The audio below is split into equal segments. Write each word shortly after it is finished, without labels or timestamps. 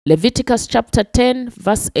Leviticus chapter 10,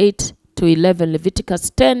 verse 8 to 11. Leviticus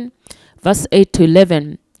 10, verse 8 to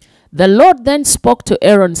 11. The Lord then spoke to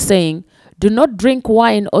Aaron, saying, do not drink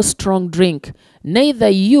wine or strong drink, neither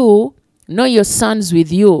you nor your sons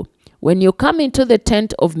with you, when you come into the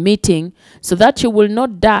tent of meeting, so that you will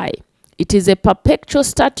not die. It is a perpetual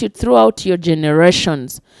statute throughout your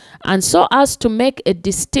generations. And so as to make a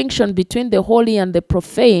distinction between the holy and the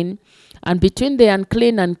profane, and between the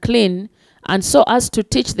unclean and clean, and so as to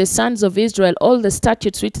teach the sons of Israel all the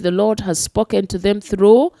statutes which the Lord has spoken to them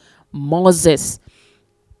through Moses.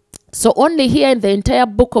 So only here in the entire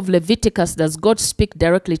book of Leviticus does God speak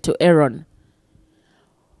directly to Aaron.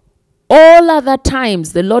 All other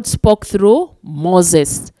times the Lord spoke through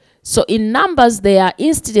Moses. So in Numbers there are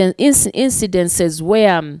incidences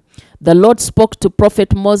where the Lord spoke to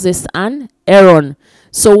Prophet Moses and Aaron.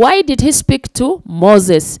 So why did he speak to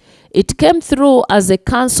Moses? It came through as a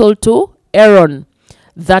counsel to Aaron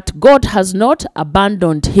that God has not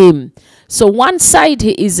abandoned him. So one side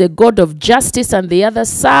he is a God of justice, and the other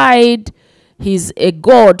side he's a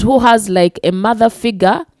God who has like a mother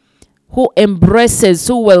figure, who embraces,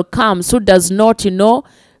 who welcomes, who does not,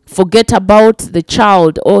 forget about the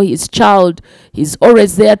child or his child. He's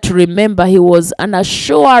always there to remember. He was an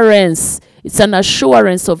assurance. It's an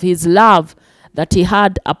assurance of his love that he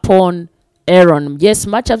had upon Aaron. Yes,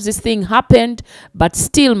 much of this thing happened, but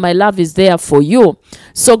still my love is there for you.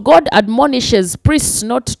 So God admonishes priests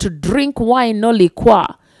not to drink wine nor liquor,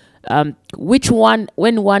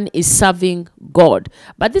 when one is serving God.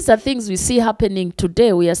 But these are things we see happening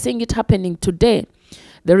today. We are seeing it happening today.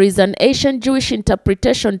 There is an ancient Jewish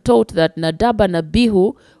interpretation taught that Nadab and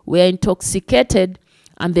Abihu were intoxicated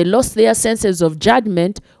and they lost their senses of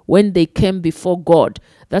judgment when they came before God.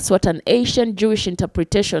 That's what an ancient Jewish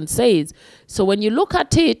interpretation says. So when you look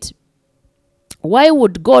at it, why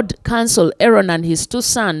would God counsel Aaron and his two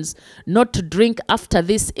sons not to drink after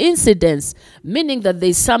this incident? Meaning that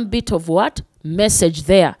there's some bit of what? Message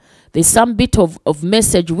there. There's some bit of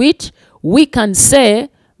message which we can say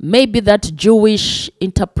maybe that Jewish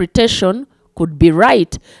interpretation could be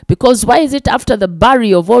right. Because why is it after the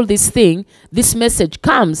burial of all this thing, this message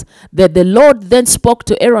comes that the Lord then spoke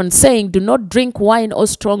to Aaron saying, do not drink wine or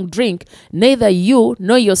strong drink, neither you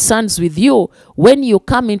nor your sons with you, when you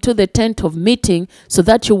come into the tent of meeting, so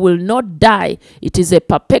that you will not die. It is a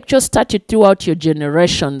perpetual statute throughout your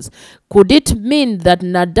generations. Could it mean that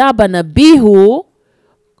Nadab and Abihu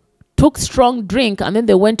took strong drink and then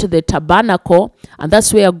they went to the tabernacle and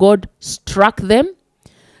that's where God struck them?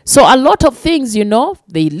 So a lot of things,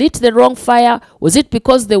 they lit the wrong fire. Was it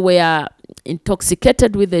because they were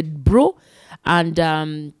intoxicated with the brew and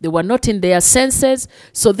they were not in their senses?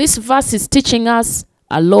 So this verse is teaching us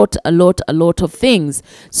a lot of things.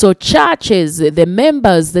 So churches, the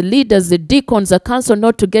members, the leaders, the deacons are counseled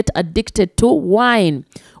not to get addicted to wine.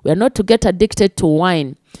 We are not to get addicted to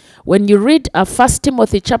wine. When you read 1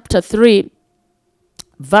 Timothy chapter 3,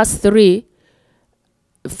 verse 3,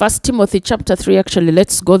 1 Timothy chapter 3, actually,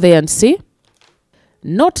 let's go there and see.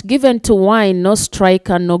 Not given to wine, no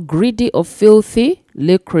striker, no greedy of filthy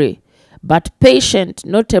liquor, but patient,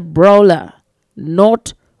 not a brawler,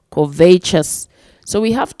 not covetous. So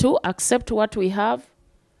we have to accept what we have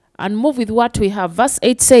and move with what we have. Verse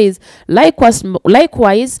 8 says, likewise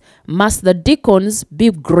must the deacons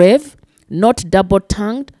be grave, not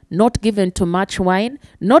double-tongued, not given to much wine,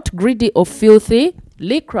 not greedy of filthy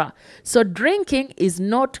liquor. So drinking is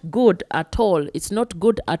not good at all. It's not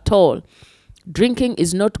good at all. Drinking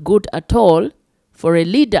is not good at all for a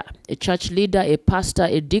leader, a church leader, a pastor,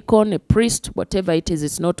 a deacon, a priest, whatever it is,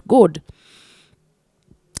 it's not good.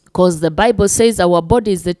 Because the Bible says our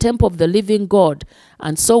body is the temple of the living God.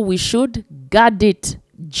 And so we should guard it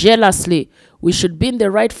jealously. We should be in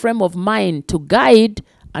the right frame of mind to guide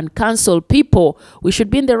and counsel people. We should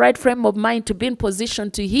be in the right frame of mind to be in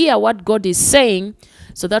position to hear what God is saying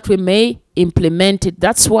so that we may implement it.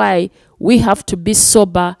 That's why we have to be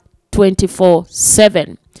sober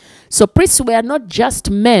 24/7. So priests were not just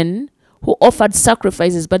men who offered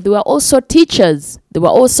sacrifices, but they were also teachers. They were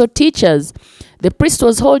also teachers. The priest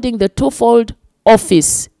was holding the twofold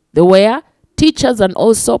office. They were teachers and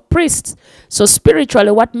also priests. So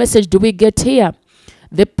spiritually, what message do we get here?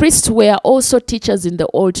 The priests were also teachers in the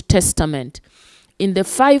Old Testament. In the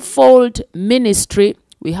fivefold ministry,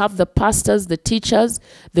 we have the pastors, the teachers.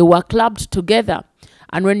 They were clubbed together.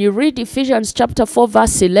 And when you read Ephesians chapter 4,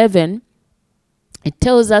 verse 11, it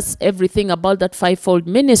tells us everything about that fivefold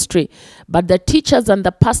ministry. But the teachers and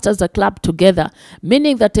the pastors are clubbed together,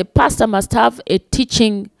 meaning that a pastor must have a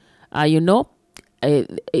teaching, a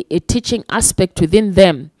teaching aspect within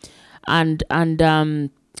them. And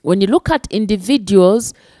when you look at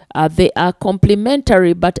individuals, they are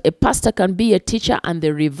complementary, but a pastor can be a teacher and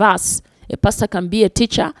the reverse. A pastor can be a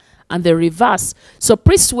teacher and the reverse. So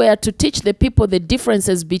priests were to teach the people the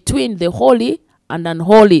differences between the holy and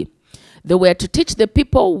unholy. They were to teach the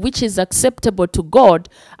people which is acceptable to God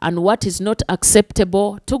and what is not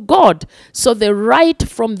acceptable to God. So the right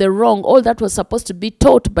from the wrong, all that was supposed to be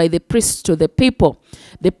taught by the priests to the people.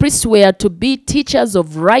 The priests were to be teachers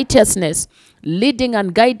of righteousness, leading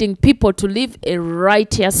and guiding people to live a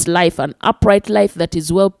righteous life, an upright life that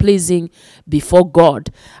is well-pleasing before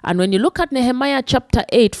God. And when you look at Nehemiah chapter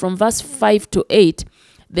 8 from verse 5 to 8,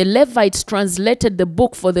 the Levites translated the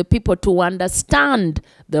book for the people to understand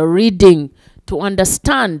the reading, to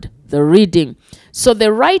understand the reading. So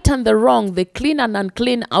the right and the wrong, the clean and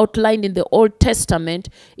unclean outlined in the Old Testament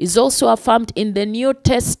is also affirmed in the New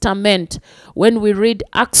Testament when we read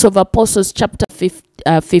Acts of Apostles chapter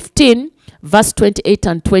 15, verse 28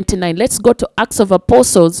 and 29. Let's go to Acts of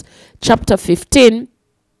Apostles chapter 15,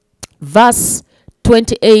 verse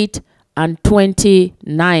 28 and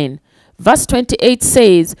 29. Verse 28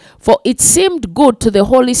 says, "For it seemed good to the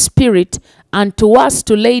Holy Spirit and to us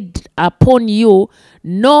to lay upon you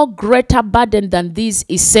no greater burden than these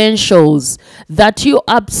essentials, that you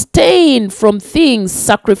abstain from things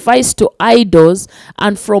sacrificed to idols,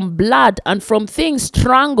 and from blood, and from things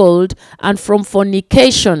strangled, and from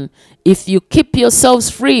fornication. If you keep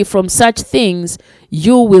yourselves free from such things,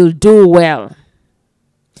 you will do well."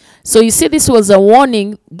 So you see, this was a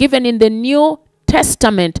warning given in the New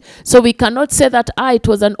Testament. So we cannot say that it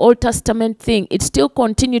was an Old Testament thing. It still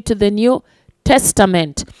continued to the New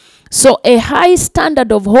Testament. So a high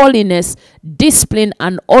standard of holiness, discipline,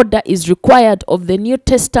 and order is required of the New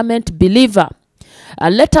Testament believer.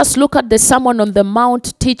 Let us look at the Sermon on the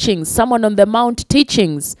Mount teachings. Sermon on the Mount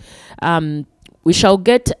teachings. We shall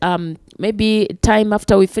get maybe time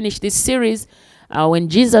after we finish this series, when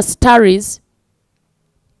Jesus tarries,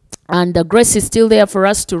 and the grace is still there for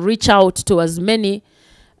us to reach out to as many.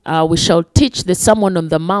 We shall teach the Sermon on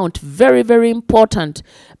the Mount. Very, very important,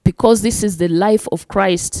 because this is the life of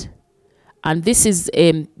Christ. And this is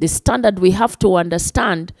the standard we have to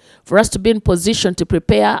understand for us to be in position to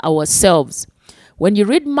prepare ourselves. When you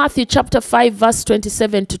read Matthew chapter 5, verse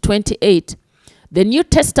 27 to 28, the New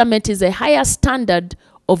Testament is a higher standard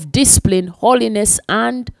of discipline, holiness,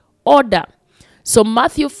 and order. So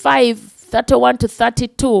Matthew 5, 31 to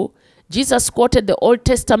 32, Jesus quoted the Old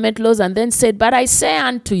Testament laws and then said, but I say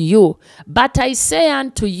unto you.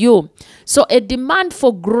 So a demand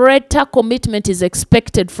for greater commitment is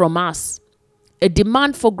expected from us. A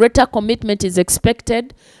demand for greater commitment is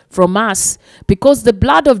expected from us, because the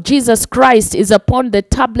blood of Jesus Christ is upon the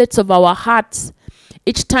tablets of our hearts.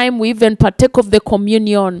 Each time we even partake of the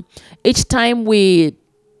communion, each time we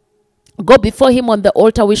go before him on the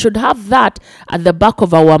altar, we should have that at the back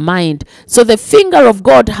of our mind. So the finger of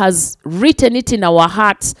God has written it in our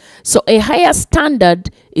hearts. So a higher standard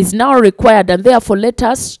is now required, and therefore let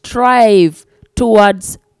us strive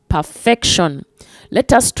towards perfection.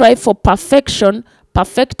 Let us strive for perfection,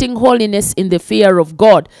 perfecting holiness in the fear of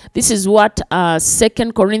God. This is what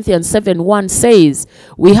 2 Corinthians 7:1 says.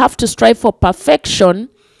 We have to strive for perfection,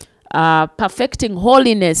 perfecting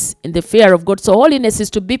holiness in the fear of God. So holiness is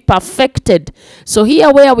to be perfected. So here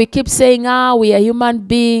where we keep saying, we are human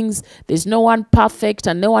beings, there's no one perfect,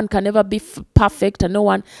 and no one can ever be perfect, and no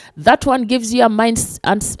one, that one gives you a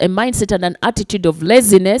mindset and an attitude of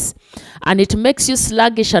laziness, and it makes you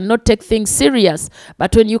sluggish and not take things serious.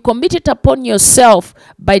 But when you commit it upon yourself,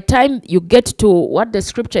 by time you get to what the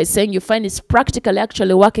scripture is saying, you find it's practically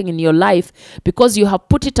actually working in your life, because you have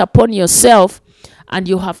put it upon yourself and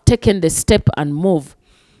you have taken the step and move.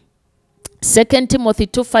 2 Timothy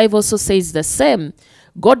 2:5 also says the same.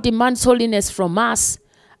 God demands holiness from us,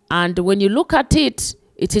 and when you look at it,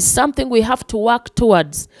 it is something we have to work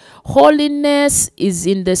towards. Holiness is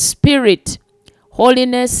in the spirit.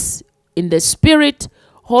 Holiness in the spirit,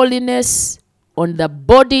 holiness on the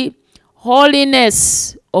body,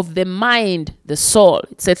 holiness of the mind, the soul.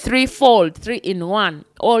 It's a threefold, 3 in 1,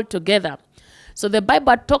 all together. So the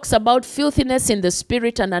Bible talks about filthiness in the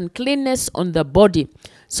spirit and uncleanness on the body.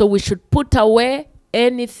 So we should put away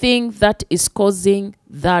anything that is causing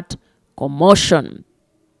that commotion.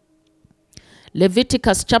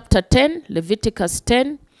 Leviticus chapter 10, Leviticus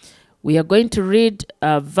 10. We are going to read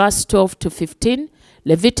verse 12 to 15.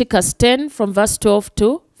 Leviticus 10 from verse 12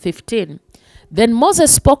 to 15. Then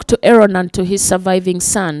Moses spoke to Aaron and to his surviving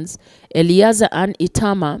sons, Eleazar and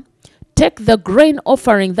Itamar, take the grain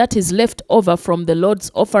offering that is left over from the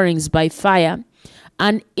Lord's offerings by fire,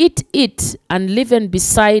 and eat it and leaven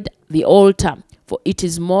beside the altar, for it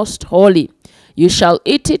is most holy. You shall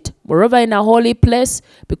eat it, moreover, in a holy place,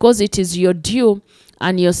 because it is your due,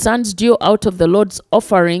 and your son's due out of the Lord's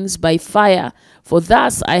offerings by fire. For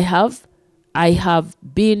thus I have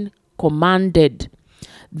been commanded.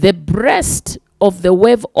 The breast of the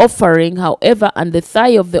wave offering, however, and the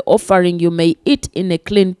thigh of the offering you may eat in a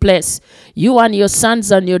clean place, you and your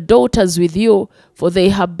sons and your daughters with you, for they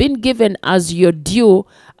have been given as your due,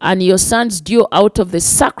 and your sons due out of the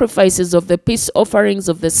sacrifices of the peace offerings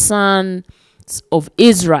of the sons of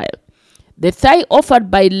Israel. The thigh offered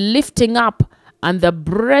by lifting up, and the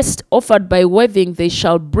breast offered by waving, they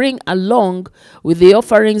shall bring along with the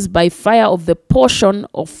offerings by fire of the portion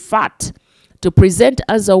of fat, to present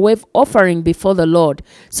as a wave offering before the Lord.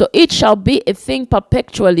 So it shall be a thing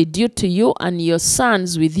perpetually due to you and your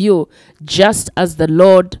sons with you, just as the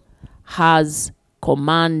Lord has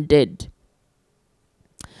commanded.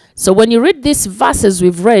 So when you read these verses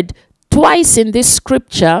we've read, twice in this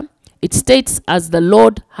scripture, it states, as the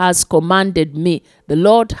Lord has commanded me. The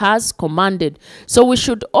Lord has commanded. So we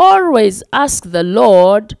should always ask the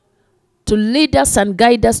Lord to lead us and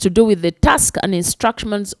guide us to do with the task and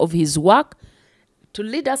instructions of his work, to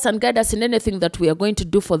lead us and guide us in anything that we are going to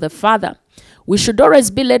do for the Father. We should always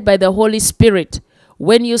be led by the Holy Spirit.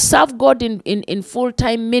 When you serve God in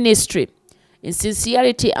full-time ministry, in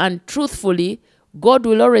sincerity and truthfully, God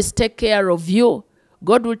will always take care of you.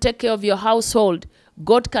 God will take care of your household.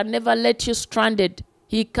 God can never let you stranded.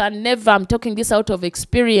 He can never. I'm talking this out of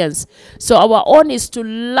experience. So our own is to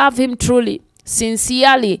love him truly,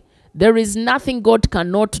 sincerely. There is nothing God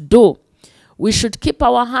cannot do. We should keep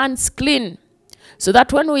our hands clean, so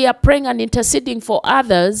that when we are praying and interceding for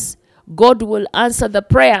others, God will answer the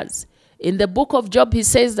prayers. In the book of Job, he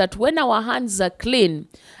says that when our hands are clean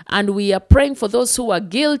and we are praying for those who are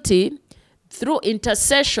guilty, through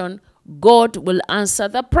intercession, God will answer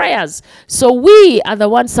the prayers. So we are the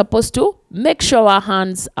ones supposed to make sure our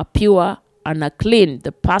hands are pure and are clean.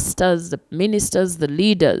 The pastors, the ministers, the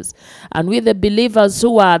leaders. And we the believers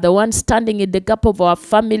who are the ones standing in the gap of our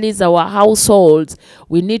families, our households,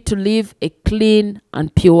 we need to live a clean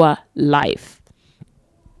and pure life.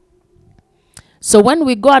 So when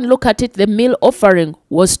we go and look at it, the meal offering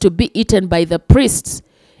was to be eaten by the priests.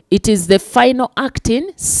 It is the final act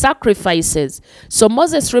in sacrifices. So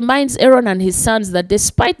Moses reminds Aaron and his sons that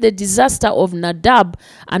despite the disaster of Nadab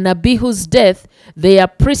and Abihu's death, their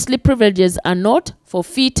priestly privileges are not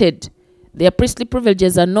forfeited. Their priestly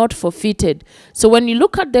privileges are not forfeited. So when you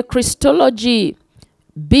look at the Christology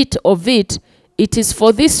bit of it, it is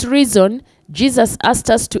for this reason Jesus asked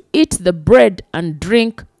us to eat the bread and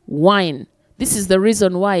drink wine. This is the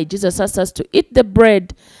reason why Jesus asked us to eat the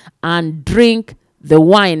bread and drink the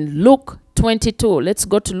wine. Luke 22. Let's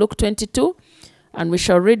go to Luke 22 and we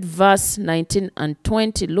shall read verse 19 and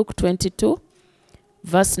 20. Luke 22,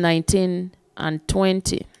 verse 19 and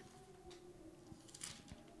 20.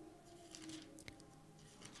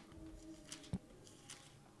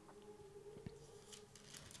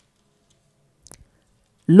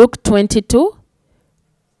 Luke 22,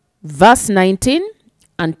 verse 19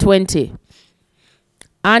 and 20.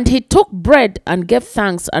 And he took bread and gave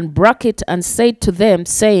thanks and broke it and said to them,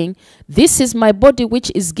 saying, This is my body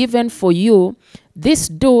which is given for you. This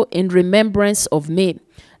do in remembrance of me.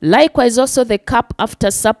 Likewise also the cup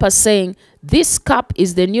after supper, saying, This cup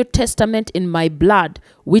is the New Testament in my blood,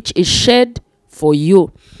 which is shed for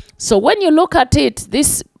you. So when you look at it,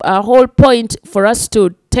 this whole point for us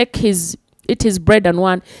to take eat his bread and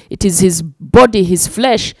wine, it is his body, his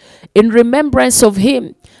flesh, in remembrance of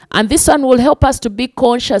him. And this one will help us to be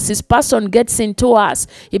conscious. His person gets into us.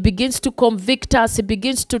 He begins to convict us. He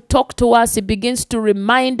begins to talk to us. He begins to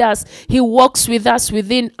remind us. He walks with us,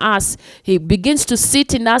 within us. He begins to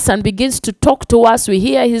sit in us and begins to talk to us. We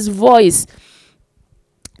hear his voice.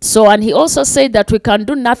 So, and he also said that we can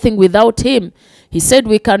do nothing without him. He said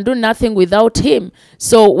we can do nothing without him.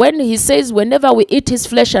 So when he says whenever we eat his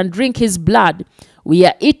flesh and drink his blood, we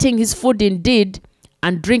are eating his food indeed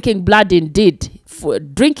and drinking blood indeed.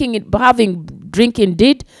 Having drink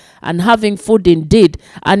indeed and having food indeed.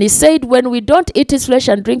 And he said when we don't eat his flesh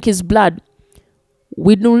and drink his blood,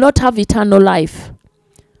 we do not have eternal life.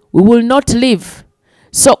 We will not live.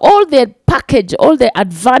 So all the package, all the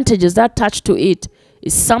advantages that attach to it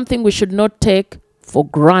is something we should not take for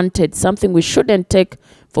granted, something we shouldn't take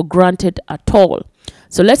for granted at all.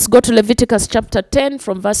 So let's go to Leviticus chapter 10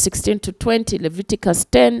 from verse 16 to 20. Leviticus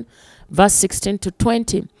 10 verse 16 to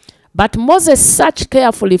 20. But Moses searched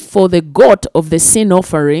carefully for the goat of the sin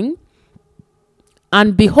offering,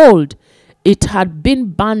 and behold, it had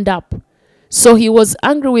been burned up. So he was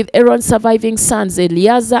angry with Aaron's surviving sons,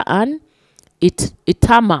 Eleazar and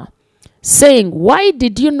Itamar. saying, Why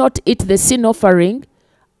did you not eat the sin offering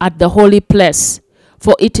at the holy place?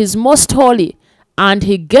 For it is most holy. And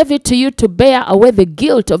he gave it to you to bear away the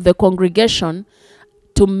guilt of the congregation,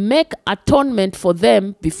 to make atonement for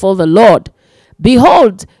them before the Lord.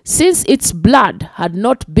 Behold, since its blood had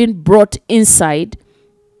not been brought inside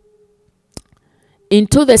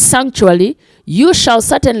into the sanctuary, you shall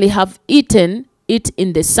certainly have eaten it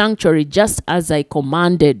in the sanctuary, just as I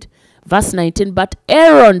commanded. Verse 19, but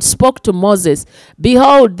Aaron spoke to Moses,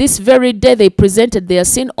 Behold, this very day they presented their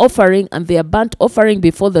sin offering and their burnt offering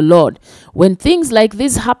before the Lord. When things like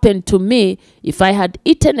this happened to me, if I had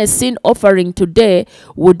eaten a sin offering today,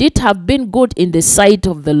 would it have been good in the sight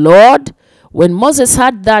of the Lord? When Moses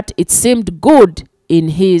heard that, it seemed good in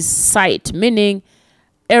his sight, meaning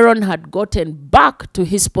Aaron had gotten back to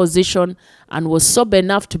his position and was sober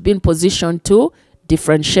enough to be in position to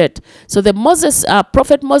differentiate. So the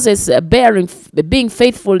prophet Moses, being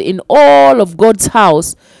faithful in all of God's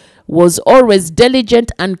house, was always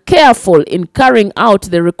diligent and careful in carrying out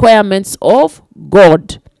the requirements of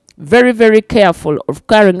God. Very, very careful of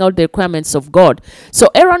carrying out the requirements of God. So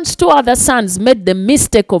Aaron's two other sons made the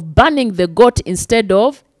mistake of burning the goat instead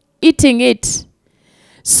of eating it.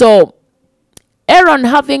 So Aaron,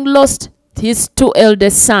 having lost his two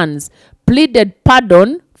eldest sons, pleaded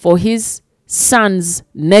pardon for his son's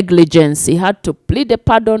negligence. He had to plead a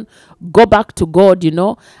pardon, go back to God,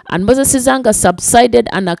 and Moses' anger subsided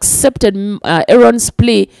and accepted Aaron's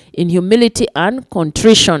plea in humility and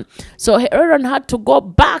contrition. So Aaron had to go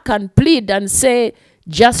back and plead and say,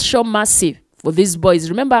 just show mercy for these boys.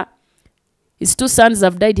 Remember, his two sons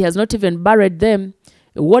have died. He has not even buried them.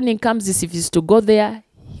 A warning comes is if he's to go there,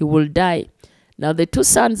 he will die. Now the two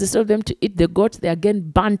sons, instead of them to eat the goat, they again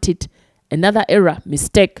burnt it. Another error,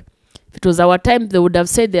 mistake. If it was our time, they would have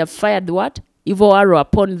said they have fired what? Evil arrow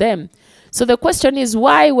upon them. So the question is,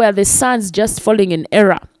 why were the sons just falling in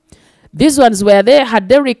error? These ones, had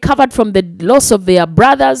they recovered from the loss of their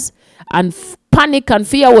brothers, and panic and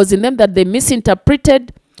fear was in them that they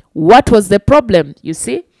misinterpreted? What was the problem? You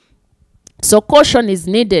see? So caution is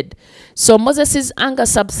needed. So Moses' anger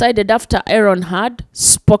subsided after Aaron had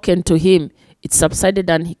spoken to him. It subsided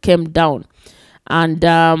and he came down. And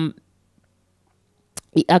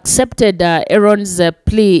he accepted Aaron's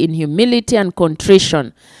plea in humility and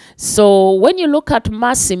contrition. So when you look at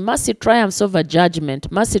mercy, mercy triumphs over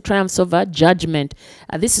judgment. Mercy triumphs over judgment.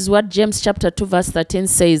 This is what James chapter 2 verse 13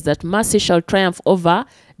 says, that mercy shall triumph over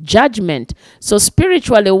judgment. So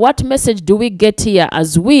spiritually, what message do we get here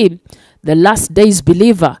as we, the last days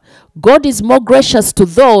believer? God is more gracious to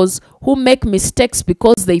those who make mistakes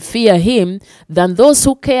because they fear him than those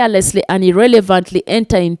who carelessly and irrelevantly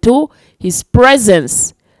enter into his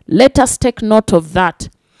presence. Let us take note of that.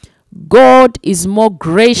 God is more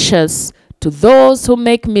gracious to those who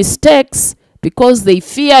make mistakes because they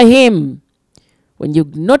fear him. When you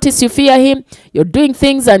notice you fear him, you're doing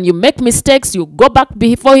things and you make mistakes, you go back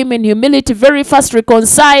before him in humility, very fast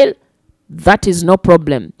reconcile, that is no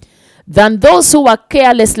problem. Than those who are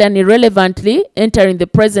carelessly and irrelevantly entering the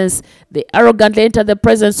presence, they arrogantly enter the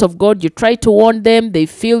presence of God. You try to warn them, they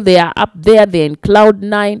feel they are up there, they're in cloud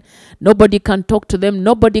nine. Nobody can talk to them,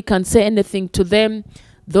 nobody can say anything to them.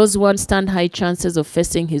 Those ones stand high chances of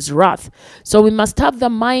facing his wrath. So we must have the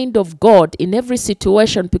mind of God in every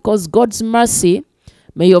situation, because God's mercy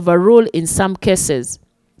may overrule in some cases.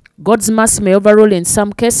 God's mercy may overrule in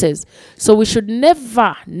some cases. So we should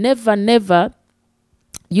never, never, never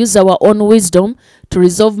use our own wisdom to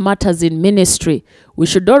resolve matters in ministry. We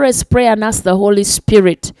should always pray and ask the Holy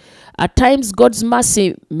Spirit. At times, God's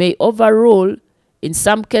mercy may overrule. In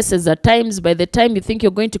some cases, at times, by the time you think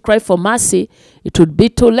you're going to cry for mercy, it would be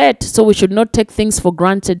too late. So we should not take things for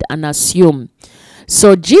granted and assume.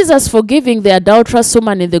 So Jesus forgiving the adulterous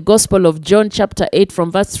woman in the Gospel of John chapter 8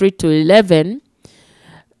 from verse 3 to 11,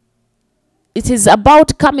 it is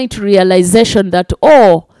about coming to realization that,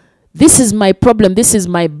 oh, this is my problem, this is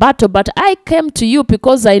my battle, but I came to you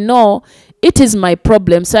because I know it is my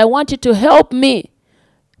problem. So I want you to help me.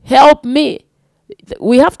 Help me.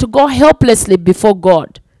 We have to go helplessly before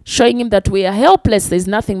God, showing him that we are helpless. There's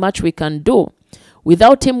nothing much we can do.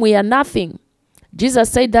 Without him, we are nothing. Jesus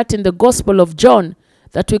said that in the Gospel of John,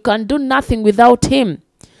 that we can do nothing without him.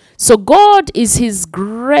 So God is his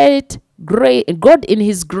God in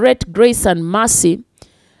his great grace and mercy.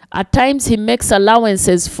 At times he makes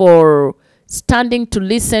allowances for standing to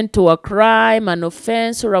listen to a crime, an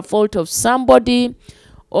offense, or a fault of somebody,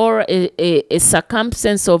 or a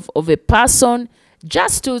circumstance of a person,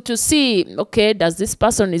 just to see, okay, is this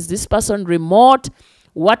person remote?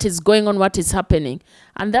 What is going on? What is happening?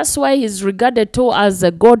 And that's why he's regarded to as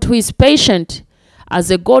a God who is patient. as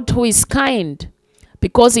a God who is kind,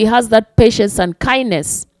 because he has that patience and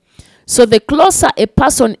kindness. So the closer a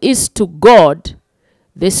person is to God,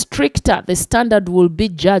 the stricter the standard will be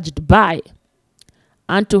judged by.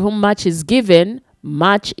 And to whom much is given,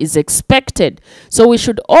 much is expected. So we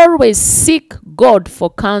should always seek God for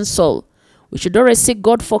counsel. We should always seek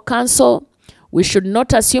God for counsel. We should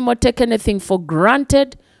not assume or take anything for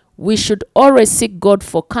granted. We should always seek God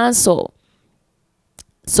for counsel.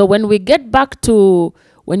 So when we get back to,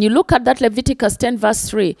 when you look at that Leviticus 10 verse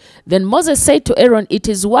 3, then Moses said to Aaron, it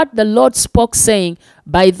is what the Lord spoke, saying,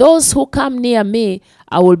 by those who come near me,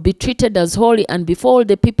 I will be treated as holy, and before all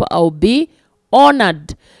the people I will be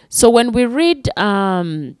honored. So when we read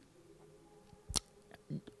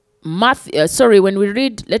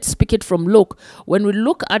let's speak it from Luke. When we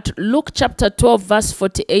look at Luke chapter 12 verse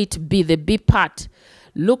 48b, the B part,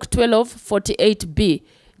 Luke 12 48b,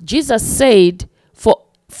 Jesus said,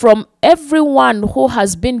 from everyone who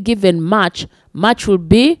has been given much, much will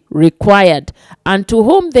be required. And to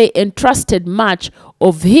whom they entrusted much,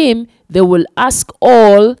 of him they will ask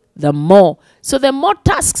all the more. So the more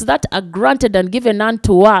tasks that are granted and given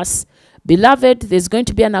unto us, beloved, there's going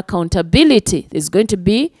to be an accountability. There's going to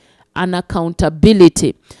be an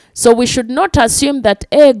accountability. So we should not assume that,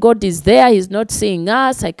 hey, God is there, he's not seeing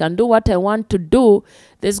us, I can do what I want to do.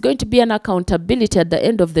 There's going to be an accountability at the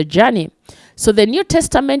end of the journey. So the New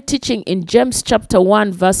Testament teaching in James chapter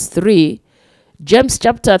 1 verse 3, James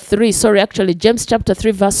chapter 3 verse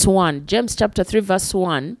 1, James chapter 3 verse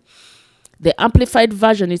 1, the Amplified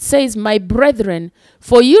Version, it says, my brethren,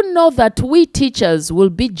 for you know that we teachers will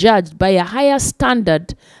be judged by a higher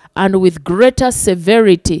standard and with greater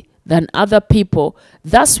severity than other people.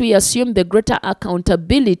 Thus we assume the greater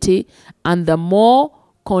accountability and the more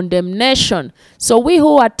condemnation. So we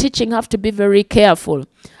who are teaching have to be very careful.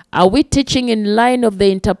 Are we teaching in line of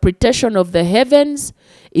the interpretation of the heavens?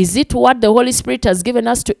 Is it what the Holy Spirit has given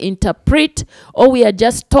us to interpret? Or we are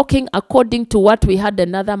just talking according to what we had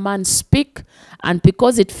another man speak? And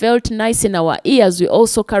because it felt nice in our ears, we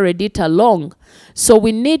also carried it along. So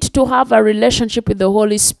we need to have a relationship with the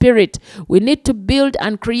Holy Spirit. We need to build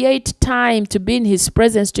and create time to be in his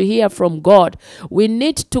presence to hear from God. We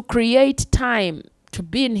need to create time to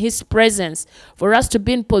be in his presence, for us to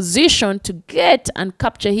be in position to get and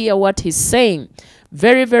capture here what he's saying.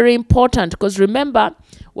 Very, very important, because remember,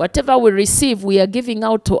 whatever we receive, we are giving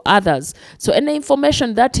out to others. So any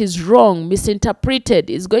information that is wrong, misinterpreted,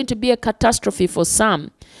 is going to be a catastrophe for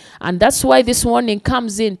some. And that's why this warning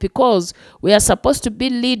comes in, because we are supposed to be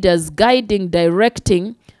leaders, guiding,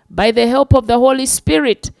 directing by the help of the Holy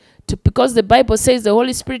Spirit. Because the Bible says the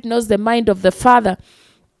Holy Spirit knows the mind of the Father.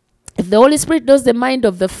 If the Holy Spirit knows the mind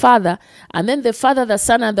of the Father, and then the Father, the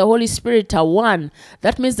Son, and the Holy Spirit are one,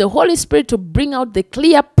 that means the Holy Spirit to bring out the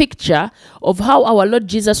clear picture of how our Lord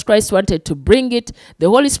Jesus Christ wanted to bring it. The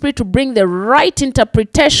Holy Spirit to bring the right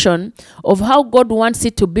interpretation of how God wants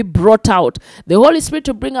it to be brought out. The Holy Spirit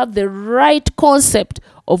to bring out the right concept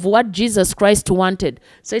of what Jesus Christ wanted.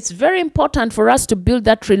 So it's very important for us to build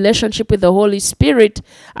that relationship with the Holy Spirit.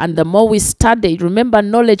 And the more we study, remember,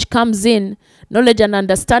 knowledge comes in. Knowledge and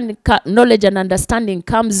understanding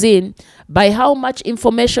comes in by how much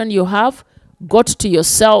information you have got to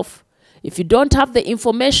yourself. If you don't have the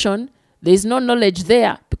information, there is no knowledge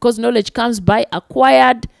there, because knowledge comes by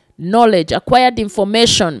acquired knowledge, acquired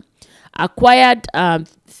information, acquired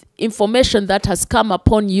information that has come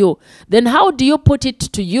upon you. Then how do you put it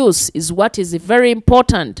to use is what is very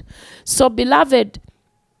important. So, beloved,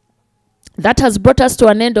 that has brought us to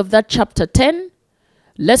an end of that chapter 10.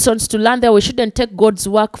 Lessons to learn there. We shouldn't take God's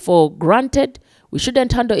work for granted. We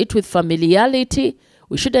shouldn't handle it with familiarity.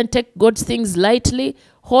 We shouldn't take God's things lightly.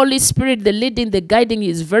 Holy Spirit, the leading, the guiding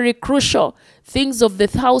is very crucial. Things of the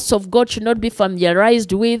house of God should not be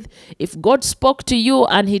familiarized with. If God spoke to you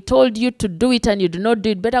and he told you to do it and you do not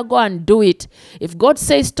do it, better go and do it. If God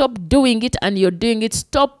says stop doing it and you're doing it,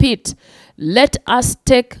 stop it. Let us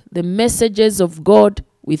take the messages of God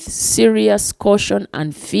with serious caution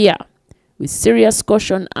and fear. With serious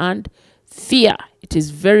caution and fear. It is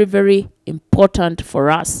very, very important for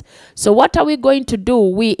us. So what are we going to do,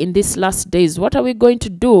 we, in these last days? What are we going to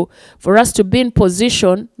do for us to be in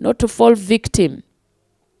position not to fall victim?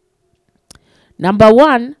 Number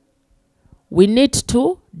one, we need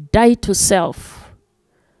to die to self.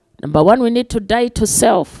 Number one, we need to die to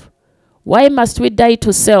self. Why must we die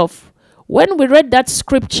to self? When we read that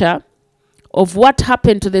scripture of what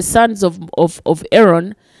happened to the sons of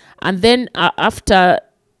Aaron, and then after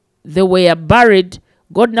they were buried,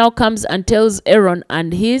 God now comes and tells Aaron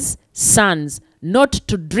and his sons, not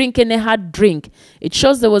to drink any hard drink. It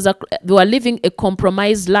shows they were living a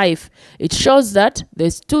compromised life. It shows that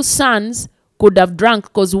these two sons could have drunk,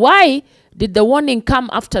 because why did the warning come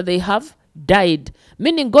after they have died?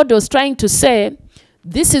 Meaning God was trying to say,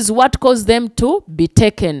 this is what caused them to be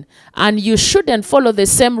taken, and you shouldn't follow the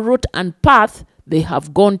same route and path they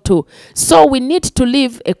have gone to. So we need to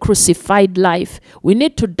live a crucified life. We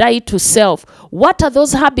need to die to self. What are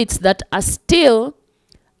those habits that are still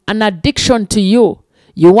an addiction to you?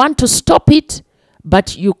 You want to stop it,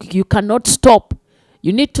 but you cannot stop.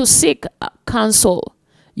 You need to seek counsel.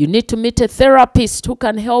 You need to meet a therapist who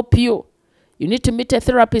can help you. You need to meet a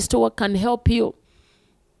therapist who can help you.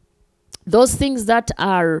 Those things that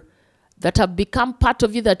have become part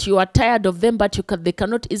of you, that you are tired of them, but they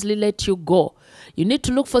cannot easily let you go. You need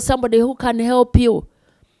to look for somebody who can help you.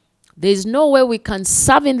 There is no way we can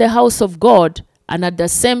serve in the house of God and at the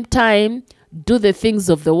same time do the things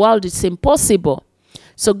of the world. It's impossible.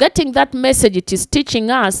 So getting that message, it is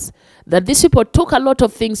teaching us that these people took a lot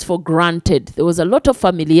of things for granted. There was a lot of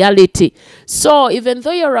familiarity. So even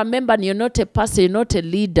though you're a member and you're not a pastor, you're not a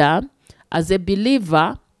leader, as a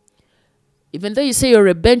believer, even though you say you're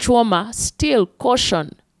a bench warmer, still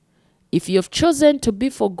caution. If you've chosen to be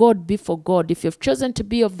for God, be for God. If you've chosen to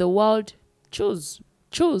be of the world, choose.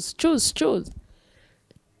 Choose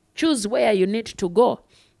where you need to go.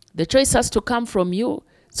 The choice has to come from you.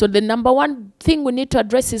 So the number one thing we need to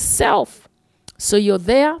address is self. So you're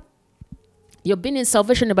there, you've been in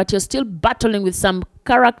salvation, but you're still battling with some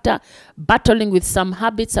character, battling with some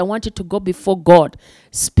habits. I want you to go before God.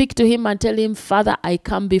 Speak to him and tell him, Father, I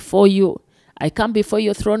come before you. I come before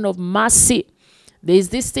your throne of mercy. There is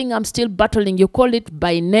this thing I'm still battling. You call it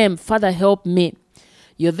by name. Father, help me.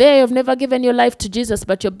 You're there, you've never given your life to Jesus,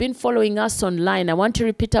 but you've been following us online. I want you to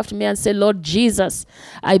repeat after me and say, Lord Jesus,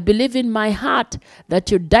 I believe in my heart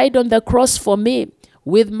that you died on the cross for me.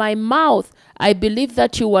 With my mouth, I believe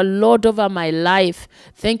that you are Lord over my life.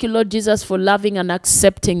 Thank you, Lord Jesus, for loving and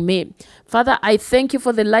accepting me. Father, I thank you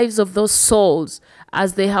for the lives of those souls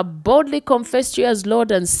as they have boldly confessed you as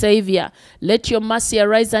Lord and Savior. Let your mercy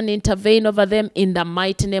arise and intervene over them in the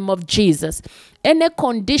mighty name of Jesus. Any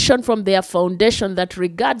condition from their foundation that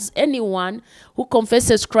regards anyone who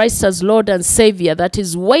confesses Christ as Lord and Savior that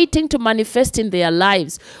is waiting to manifest in their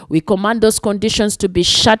lives, we command those conditions to be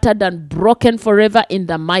shattered and broken forever in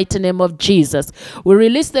the mighty name of Jesus. We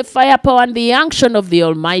release the firepower and the unction of the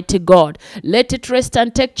Almighty God. Let it rest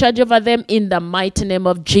and take charge over them in the mighty name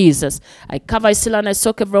of Jesus. I cover, seal, and I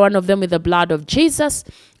soak every one of them with the blood of Jesus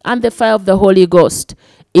and the fire of the Holy Ghost.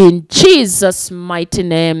 In Jesus' mighty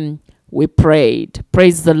name, we prayed.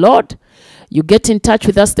 Praise the Lord. You get in touch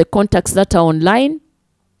with us, the contacts that are online.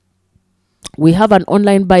 We have an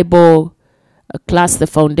online Bible class, the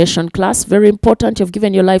foundation class. Very important. You've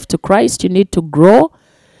given your life to Christ. You need to grow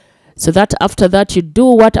so that after that you do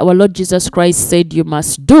what our Lord Jesus Christ said you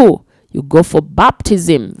must do. You go for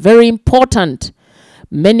baptism. Very important.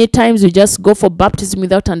 Many times we just go for baptism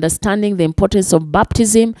without understanding the importance of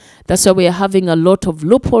baptism. That's why we are having a lot of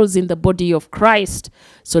loopholes in the body of Christ.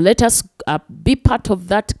 So let us be part of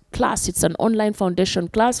that class. It's an online foundation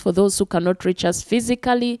class for those who cannot reach us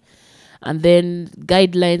physically. And then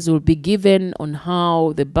guidelines will be given on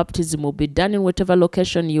how the baptism will be done in whatever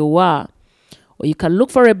location you are. Or you can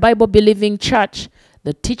look for a Bible-believing church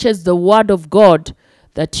that teaches the Word of God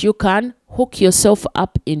that you can hook yourself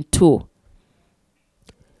up into.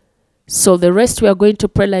 So the rest we are going to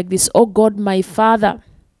pray like this. Oh God, my Father,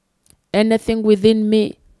 anything within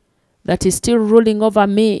me that is still ruling over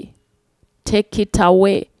me, take it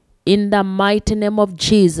away in the mighty name of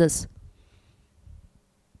Jesus.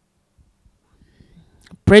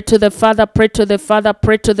 Pray to the Father, pray to the Father,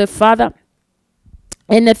 pray to the Father.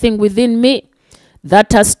 Anything within me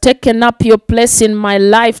that has taken up your place in my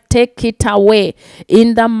life, take it away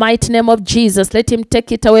in the mighty name of Jesus. Let him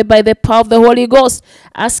take it away by the power of the Holy Ghost.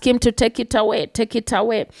 Ask him to take it away, take it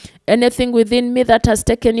away. Anything within me that has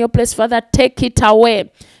taken your place, Father, take it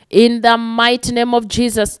away in the mighty name of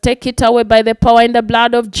Jesus. Take it away by the power and the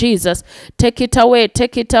blood of Jesus. Take it away,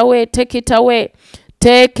 take it away, take it away.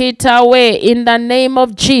 Take it away in the name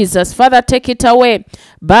of Jesus. Father, take it away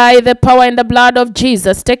by the power and the blood of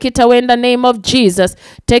Jesus. Take it away in the name of Jesus.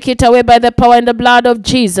 Take it away by the power and the blood of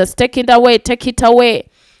Jesus. Take it away, take it away.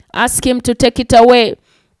 Ask him to take it away.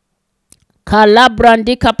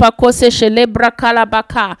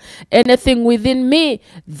 Anything within me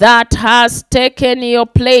that has taken your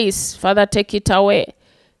place, Father, take it away.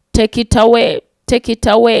 Take it away. Take it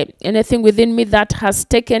away. Anything within me that has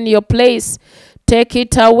taken your place, take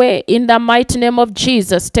it away in the mighty name of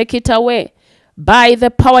Jesus. Take it away by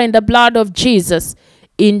the power and the blood of Jesus.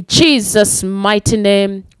 In Jesus' mighty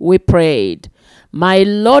name we prayed. My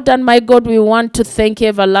Lord and my God, we want to thank you,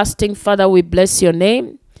 everlasting Father. We bless your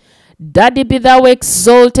name. Daddy, be thou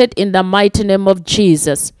exalted in the mighty name of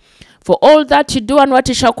Jesus. For all that you do and what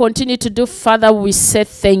you shall continue to do, Father, we say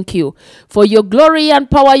thank you. For your glory and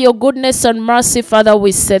power, your goodness and mercy, Father,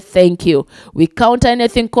 we say thank you. We counter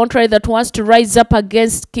anything contrary that wants to rise up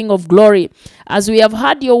against King of glory. As we have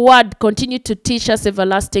heard your word, continue to teach us,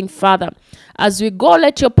 everlasting Father. As we go,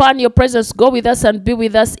 let your power and your presence go with us and be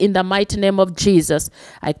with us in the mighty name of Jesus.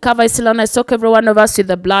 I cover, seal, and I soak every one of us with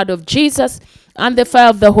the blood of Jesus and the fire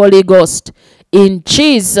of the Holy Ghost. In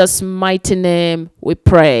Jesus' mighty name we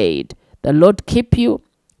prayed. The Lord keep you.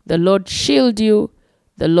 The Lord shield you.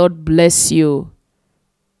 The Lord bless you.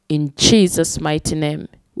 In Jesus' mighty name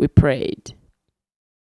we prayed.